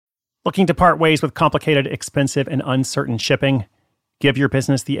Looking to part ways with complicated, expensive, and uncertain shipping? Give your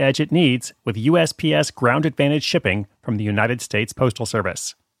business the edge it needs with USPS Ground Advantage shipping from the United States Postal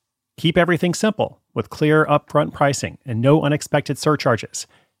Service. Keep everything simple with clear upfront pricing and no unexpected surcharges.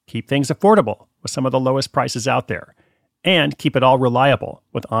 Keep things affordable with some of the lowest prices out there. And keep it all reliable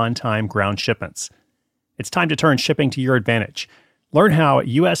with on-time ground shipments. It's time to turn shipping to your advantage. Learn how at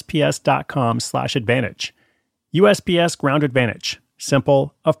USPS.com/advantage. USPS Ground Advantage.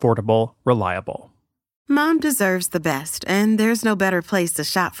 Simple, affordable, reliable. Mom deserves the best, and there's no better place to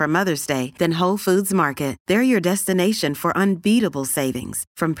shop for Mother's Day than Whole Foods Market. They're your destination for unbeatable savings,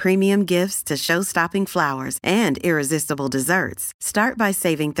 from premium gifts to show-stopping flowers and irresistible desserts. Start by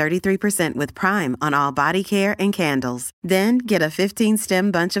saving 33% with Prime on all body care and candles. Then get a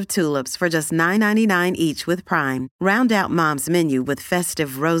 15-stem bunch of tulips for just $9.99 each with Prime. Round out Mom's menu with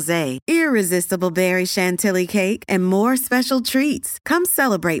festive rosé, irresistible berry chantilly cake, and more special treats. Come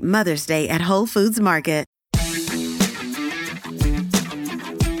celebrate Mother's Day at Whole Foods Market.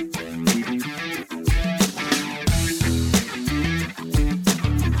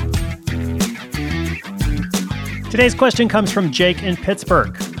 Today's question comes from Jake in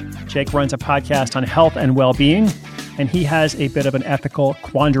Pittsburgh. Jake runs a podcast on health and well-being, and he has a bit of an ethical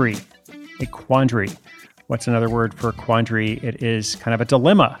quandary. A quandary. What's another word for quandary? It is kind of a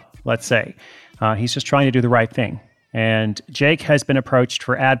dilemma, let's say. He's just trying to do the right thing. And Jake has been approached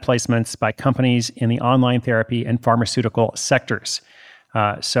for ad placements by companies in the online therapy and pharmaceutical sectors.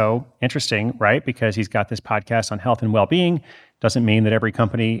 So interesting, right? Because he's got this podcast on health and well-being. Doesn't mean that every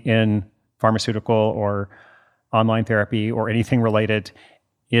company in pharmaceutical or online therapy or anything related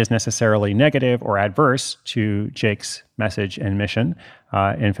is necessarily negative or adverse to Jake's message and mission.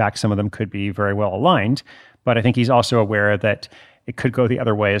 In fact, some of them could be very well aligned, but I think he's also aware that it could go the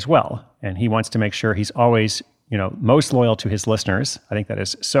other way as well. And he wants to make sure he's always, most loyal to his listeners. I think that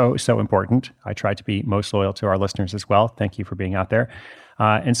is so important. I try to be most loyal to our listeners as well. Thank you for being out there.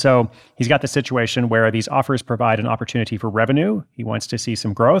 And so he's got the situation where these offers provide an opportunity for revenue. He wants to see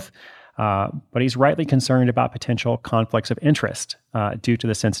some growth. But he's rightly concerned about potential conflicts of interest due to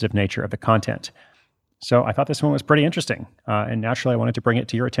the sensitive nature of the content. So I thought this one was pretty interesting. And naturally, I wanted to bring it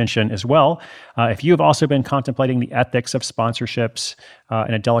to your attention as well. If you have also been contemplating the ethics of sponsorships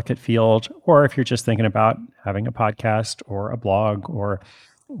in a delicate field, or if you're just thinking about having a podcast or a blog or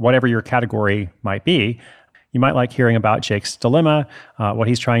whatever your category might be, you might like hearing about Jake's dilemma, what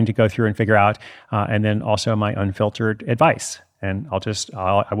he's trying to go through and figure out, and then also my unfiltered advice. And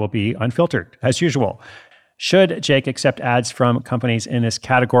I will be unfiltered as usual. Should Jake accept ads from companies in this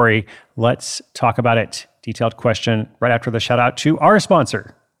category? Let's talk about it. Detailed question right after the shout out to our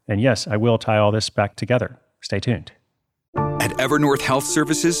sponsor. And yes, I will tie all this back together. Stay tuned. At Evernorth Health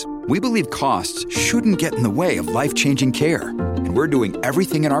Services, we believe costs shouldn't get in the way of life-changing care. And we're doing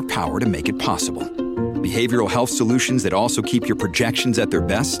everything in our power to make it possible. Behavioral health solutions that also keep your projections at their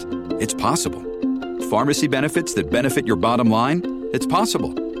best? It's possible. Pharmacy benefits that benefit your bottom line? It's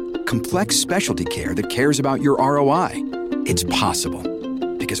possible. Complex specialty care that cares about your ROI? It's possible.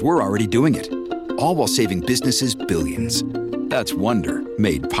 Because we're already doing it. All while saving businesses billions. That's Wonder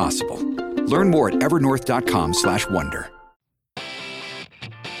made possible. Learn more at evernorth.com/wonder.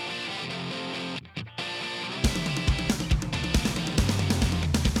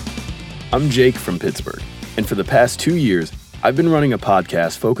 I'm Jake from Pittsburgh, and for the past 2 years, I've been running a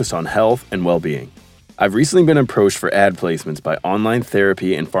podcast focused on health and well-being. I've recently been approached for ad placements by online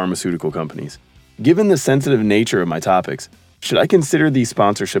therapy and pharmaceutical companies. Given the sensitive nature of my topics, should I consider these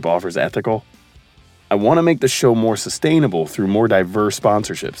sponsorship offers ethical? I want to make the show more sustainable through more diverse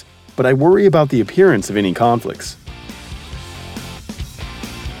sponsorships, but I worry about the appearance of any conflicts.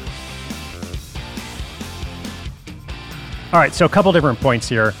 All right, so a couple different points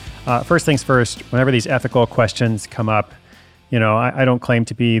here. First things first, whenever these ethical questions come up, I don't claim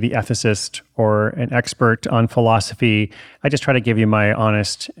to be the ethicist or an expert on philosophy. I just try to give you my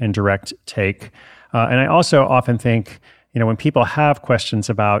honest and direct take. And I also often think, when people have questions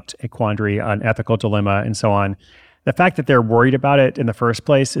about a quandary, an ethical dilemma, and so on, the fact that they're worried about it in the first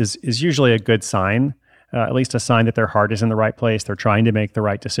place is usually a good sign, at least a sign that their heart is in the right place. They're trying to make the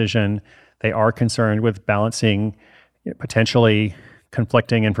right decision. They are concerned with balancing potentially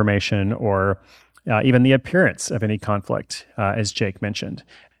conflicting information or even the appearance of any conflict, as Jake mentioned.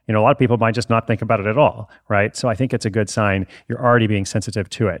 A lot of people might just not think about it at all, right? So I think it's a good sign you're already being sensitive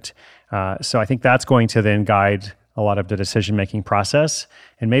to it. So I think that's going to then guide a lot of the decision-making process.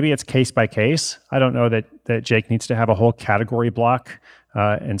 And maybe it's case by case. I don't know that Jake needs to have a whole category block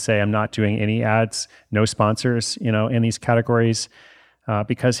and say, I'm not doing any ads, no sponsors, in these categories.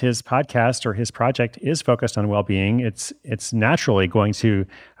 because his podcast or his project is focused on well-being, it's naturally going to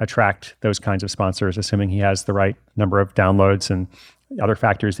attract those kinds of sponsors, assuming he has the right number of downloads and other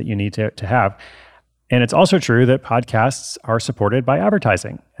factors that you need to have. And it's also true that podcasts are supported by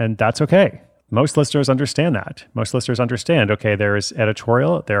advertising, and that's okay. Most listeners understand that. Most listeners understand, okay, there's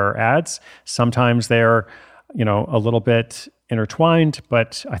editorial, there are ads. Sometimes they're, a little bit intertwined,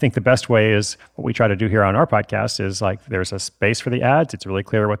 but I think the best way is what we try to do here on our podcast is like there's a space for the ads. It's really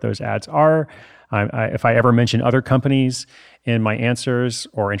clear what those ads are. If I ever mention other companies in my answers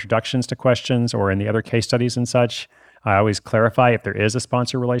or introductions to questions or in the other case studies and such, I always clarify if there is a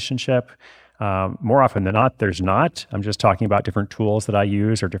sponsor relationship. More often than not, there's not. I'm just talking about different tools that I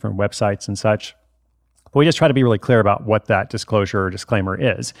use or different websites and such. But we just try to be really clear about what that disclosure or disclaimer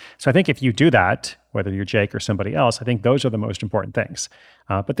is. So I think if you do that, whether you're Jake or somebody else, I think those are the most important things.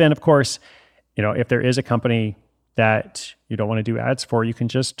 But then, of course, if there is a company that you don't want to do ads for, you can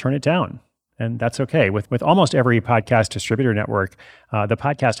just turn it down. And that's okay. With almost every podcast distributor network, the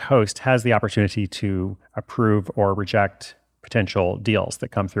podcast host has the opportunity to approve or reject potential deals that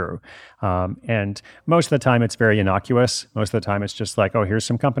come through. And most of the time it's very innocuous. Most of the time it's just like, oh, here's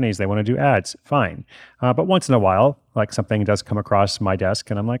some companies, they want to do ads, fine. But once in a while, like something does come across my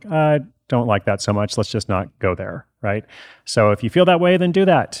desk and I'm like, I don't like that so much, let's just not go there, right? So if you feel that way, then do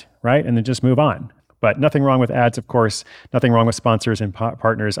that, right? And then just move on. But nothing wrong with ads, of course, nothing wrong with sponsors and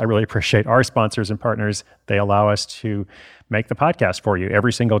partners. I really appreciate our sponsors and partners. They allow us to make the podcast for you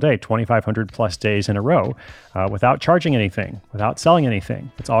every single day, 2,500 plus days in a row, without charging anything, without selling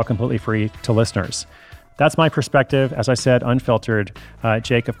anything. It's all completely free to listeners. That's my perspective. As I said, unfiltered.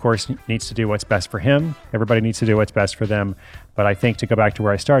 Jake, of course, needs to do what's best for him. Everybody needs to do what's best for them. But I think to go back to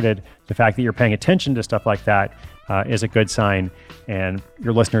where I started, the fact that you're paying attention to stuff like that is a good sign, and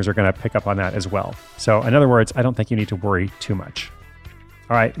your listeners are going to pick up on that as well. So in other words, I don't think you need to worry too much.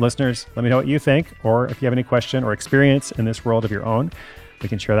 All right, listeners, let me know what you think, or if you have any question or experience in this world of your own, we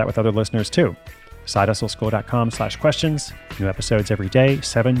can share that with other listeners too. SideHustleSchool.com/questions. New episodes every day,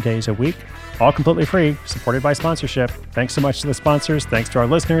 7 days a week, all completely free, supported by sponsorship. Thanks so much to the sponsors. Thanks to our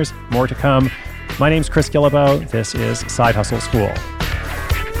listeners. More to come. My name's Chris Guillebeau. This is Side Hustle School.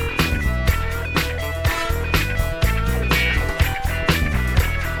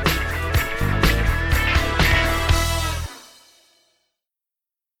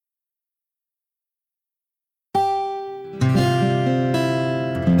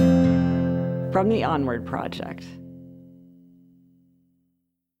 From the Onward Project.